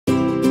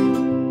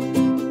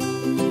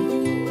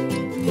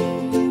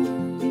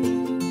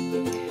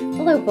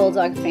Hello,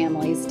 Bulldog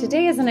families.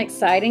 Today is an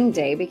exciting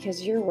day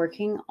because you're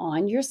working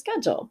on your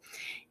schedule.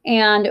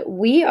 And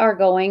we are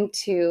going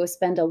to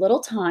spend a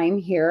little time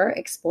here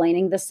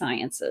explaining the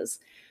sciences.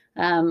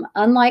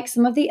 Unlike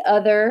some of the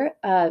other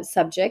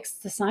subjects,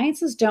 the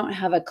sciences don't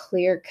have a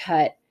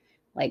clear-cut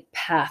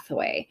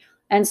pathway.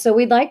 And so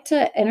we'd like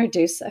to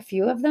introduce a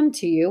few of them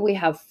to you. We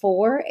have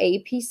 4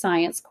 AP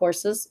Science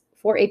courses,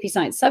 4 AP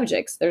Science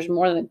subjects. There's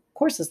more than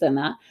courses than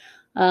that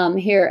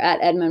here at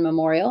Edmond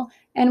Memorial.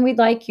 And we'd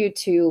like you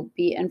to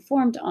be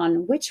informed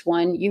on which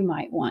one you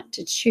might want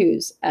to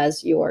choose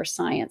as your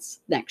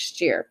science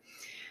next year.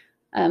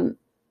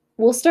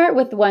 We'll start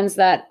with the ones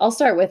that I'll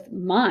start with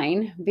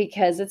mine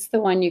because it's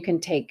the one you can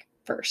take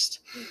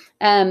first.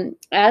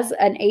 As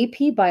an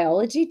AP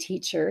biology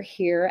teacher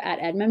here at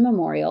Edmond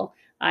Memorial,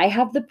 I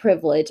have the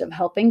privilege of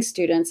helping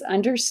students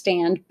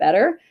understand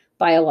better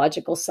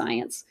biological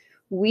science.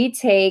 We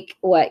take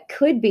what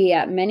could be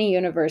at many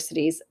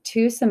universities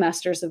 2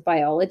 semesters of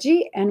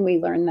biology, and we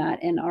learn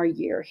that in our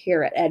year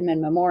here at Edmond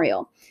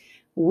Memorial.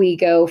 We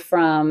go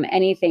from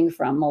anything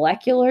from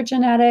molecular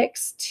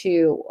genetics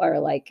to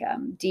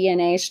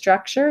DNA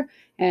structure,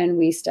 and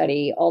we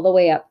study all the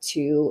way up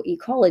to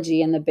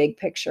ecology and the big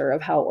picture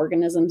of how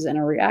organisms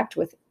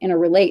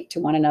interrelate to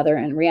one another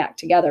and react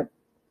together.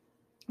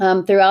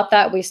 Throughout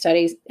that, we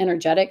study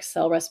energetics,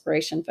 cell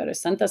respiration,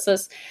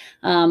 photosynthesis.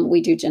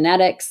 We do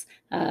genetics.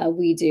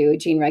 We do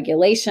gene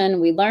regulation.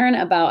 We learn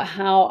about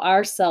how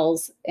our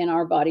cells in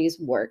our bodies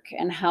work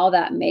and how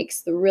that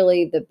makes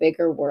the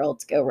bigger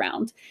world go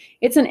round.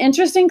 It's an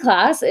interesting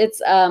class.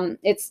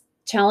 It's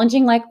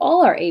challenging like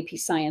all our AP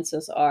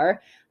sciences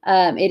are.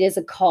 It is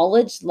a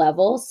college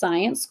level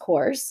science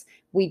course.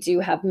 We do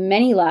have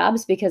many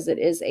labs because it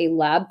is a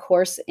lab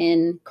course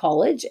in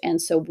college.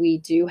 And so we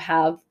do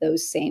have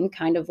those same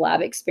kind of lab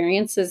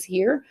experiences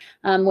here.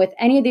 With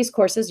any of these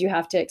courses, you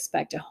have to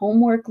expect a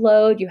homework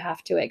load. You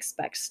have to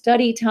expect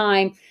study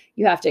time.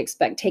 You have to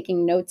expect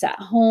taking notes at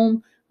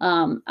home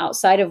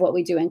outside of what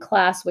we do in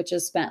class, which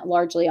is spent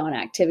largely on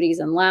activities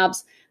and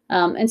labs.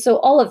 And so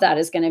all of that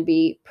is going to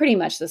be pretty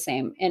much the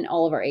same in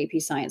all of our AP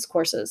Science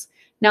courses.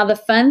 Now, the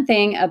fun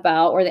thing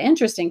about, or the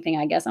interesting thing,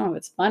 I guess, I don't know if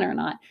it's fun or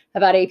not,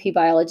 about AP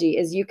Biology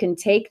is you can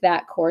take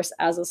that course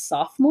as a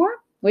sophomore,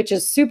 which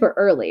is super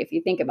early if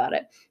you think about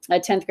it, a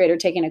 10th grader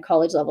taking a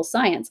college level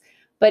science.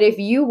 But if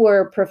you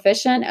were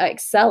proficient,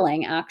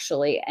 excelling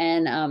actually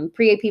in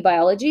pre-AP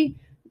Biology,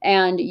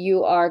 and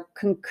you are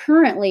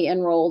concurrently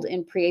enrolled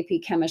in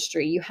pre-AP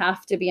chemistry, you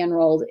have to be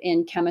enrolled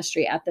in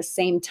chemistry at the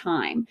same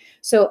time.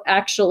 So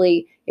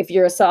actually, if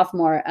you're a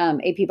sophomore,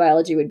 AP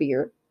Biology would be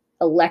your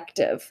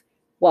elective,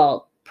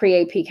 while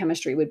pre-AP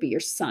chemistry would be your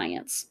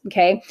science,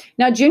 okay?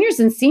 Now, juniors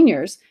and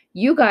seniors,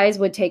 you guys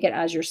would take it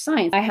as your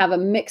science. I have a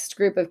mixed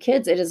group of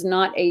kids. It is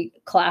not a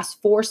class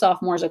 4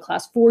 sophomores, a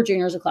class 4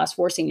 juniors, a class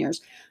 4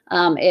 seniors.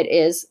 I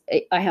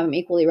have them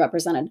equally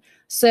represented.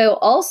 So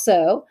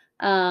also,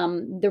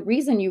 the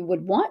reason you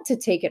would want to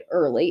take it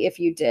early, if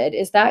you did,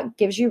 is that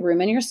gives you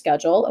room in your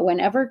schedule.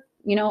 Whenever,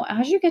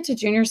 as you get to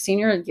junior,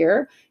 senior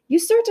year, you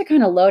start to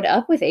kind of load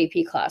up with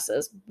AP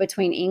classes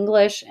between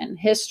English and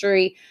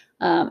history,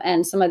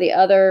 and some of the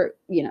other,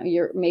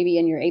 you're maybe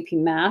in your AP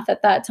math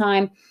at that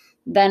time.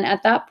 Then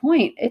at that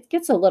point, it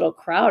gets a little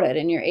crowded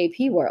in your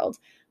AP world.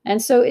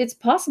 And so it's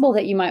possible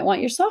that you might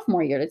want your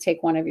sophomore year to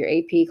take one of your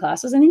AP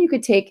classes, and then you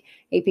could take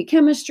AP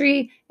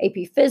chemistry,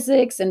 AP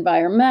physics, AP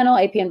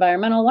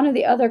environmental, one of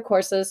the other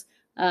courses,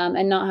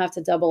 and not have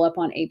to double up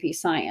on AP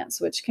science,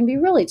 which can be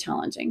really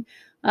challenging.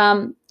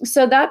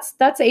 So that's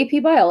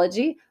AP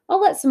biology. I'll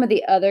let some of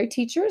the other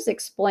teachers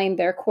explain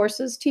their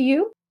courses to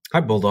you. Hi,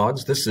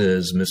 Bulldogs. This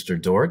is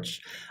Mr. Dortch.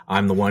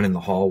 I'm the one in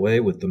the hallway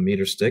with the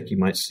meter stick you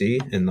might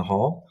see in the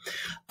hall.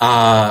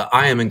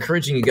 I am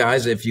encouraging you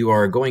guys, if you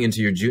are going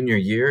into your junior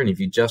year and if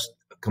you just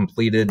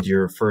completed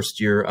your first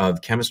year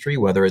of chemistry,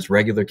 whether it's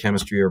regular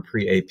chemistry or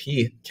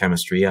pre-AP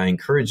chemistry, I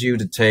encourage you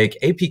to take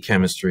AP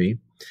chemistry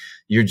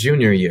your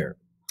junior year.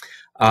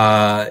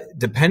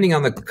 Depending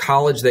on the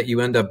college that you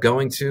end up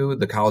going to,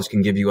 the college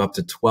can give you up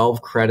to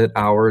 12 credit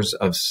hours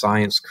of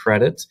science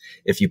credit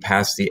if you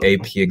pass the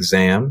AP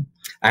exam.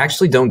 I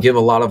actually don't give a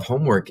lot of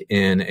homework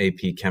in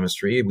AP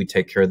chemistry. We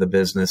take care of the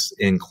business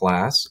in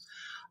class.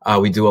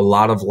 We do a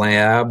lot of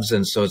labs,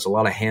 and so it's a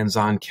lot of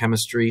hands-on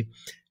chemistry.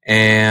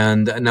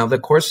 And now the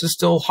course is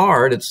still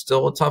hard. It's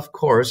still a tough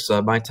course.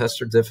 My tests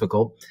are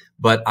difficult,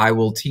 but I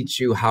will teach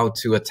you how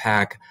to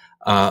attack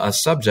a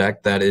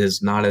subject that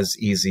is not as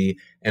easy,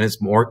 and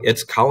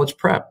it's college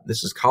prep.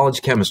 This is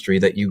college chemistry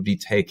that you'd be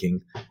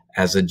taking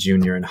as a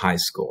junior in high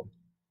school.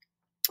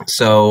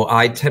 So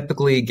I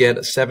typically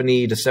get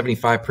 70 to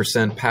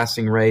 75%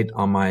 passing rate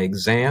on my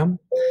exam.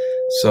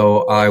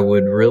 So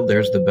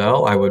there's the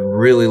bell. I would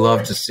really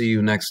love to see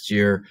you next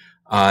year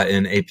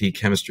in AP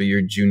chemistry,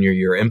 your junior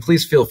year. And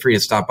please feel free to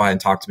stop by and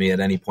talk to me at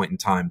any point in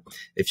time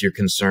if you're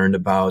concerned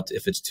about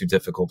if it's too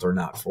difficult or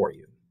not for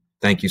you.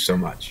 Thank you so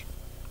much.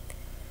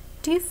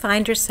 Do you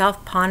find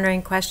yourself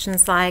pondering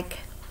questions like,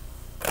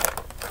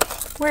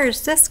 where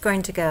is this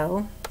going to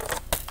go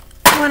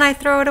when I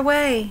throw it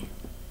away?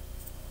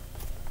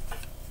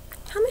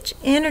 How much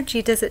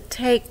energy does it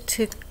take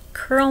to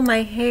curl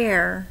my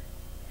hair?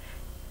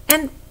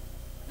 And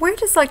where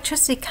does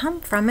electricity come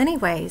from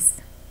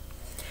anyways?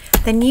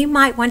 Then you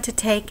might want to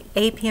take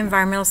AP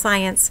Environmental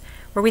Science,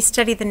 where we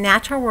study the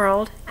natural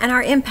world and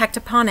our impact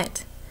upon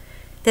it.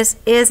 This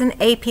is an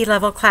AP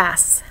level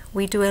class.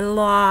 We do a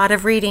lot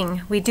of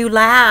reading, we do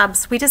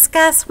labs, we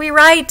discuss, we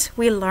write,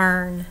 we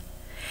learn.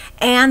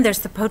 And there's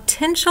the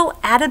potential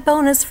added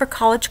bonus for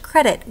college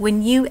credit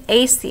when you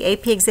ace the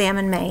AP exam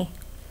in May.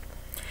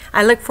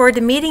 I look forward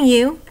to meeting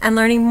you and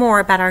learning more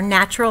about our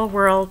natural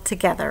world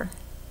together.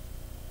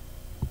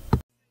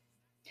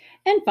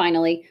 And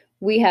finally,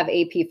 we have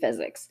AP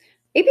Physics.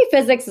 AP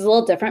Physics is a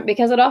little different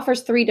because it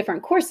offers 3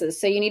 different courses,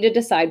 so you need to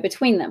decide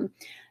between them.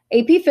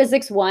 AP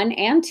Physics 1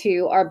 and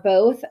 2 are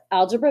both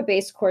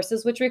algebra-based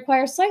courses which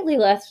require slightly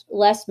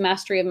less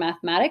mastery of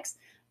mathematics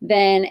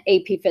than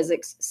AP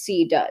Physics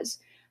C does.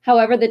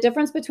 However, the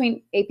difference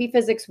between AP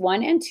Physics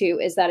 1 and 2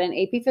 is that in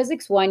AP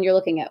Physics 1, you're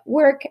looking at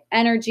work,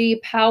 energy,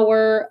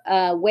 power,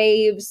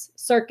 waves,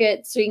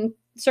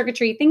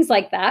 circuitry, things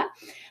like that.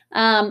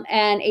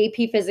 And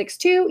AP Physics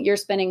 2, you're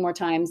spending more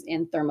time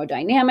in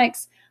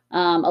thermodynamics,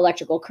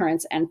 electrical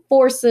currents and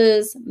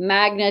forces,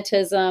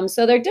 magnetism.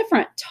 So they're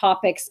different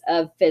topics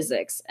of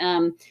physics.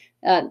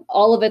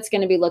 All of it's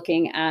going to be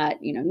looking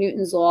at,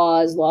 Newton's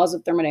laws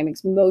of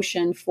thermodynamics,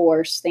 motion,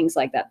 force, things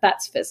like that.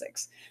 That's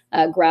physics,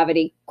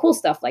 gravity, cool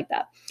stuff like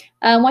that.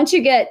 Once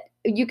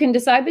you can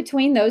decide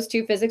between those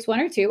two, Physics 1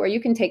 or 2, or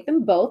you can take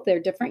them both. They're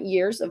different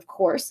years, of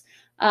course.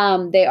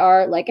 They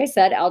are, like I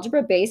said,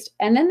 algebra-based.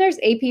 And then there's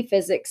AP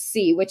Physics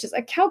C, which is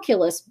a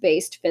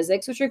calculus-based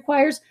physics, which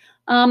requires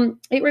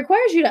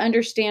you to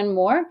understand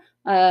more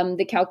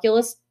the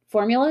calculus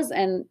formulas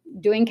and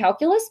doing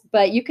calculus,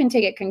 but you can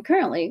take it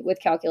concurrently with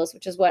calculus,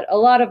 which is what a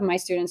lot of my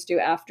students do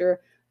after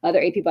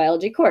their AP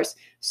biology course.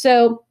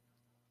 So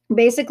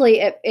basically,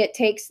 it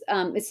takes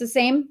it's the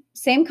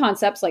same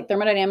concepts like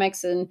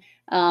thermodynamics and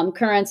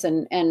currents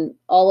and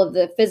all of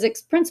the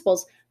physics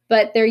principles,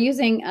 but they're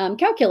using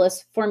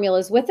calculus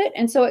formulas with it,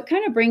 and so it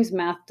kind of brings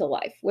math to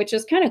life, which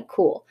is kind of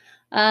cool.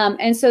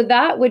 And so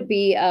that would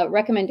be a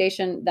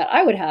recommendation that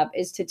I would have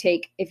is to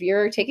take, if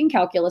you're taking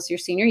calculus your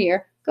senior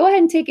year, go ahead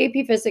and take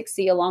AP Physics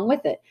C along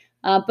with it.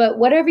 But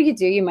whatever you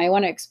do, you might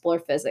want to explore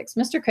physics.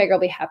 Mr. Craig will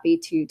be happy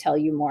to tell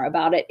you more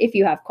about it. If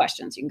you have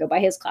questions, you can go by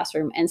his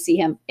classroom and see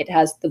him. It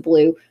has the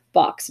blue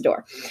box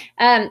door.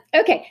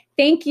 Okay,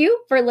 thank you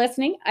for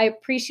listening. I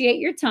appreciate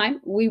your time.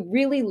 We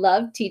really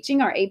love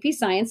teaching our AP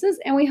Sciences,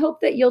 and we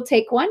hope that you'll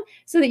take one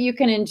so that you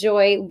can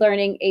enjoy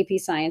learning AP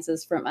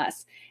Sciences from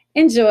us.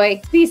 Enjoy,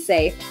 be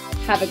safe,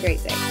 have a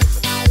great day.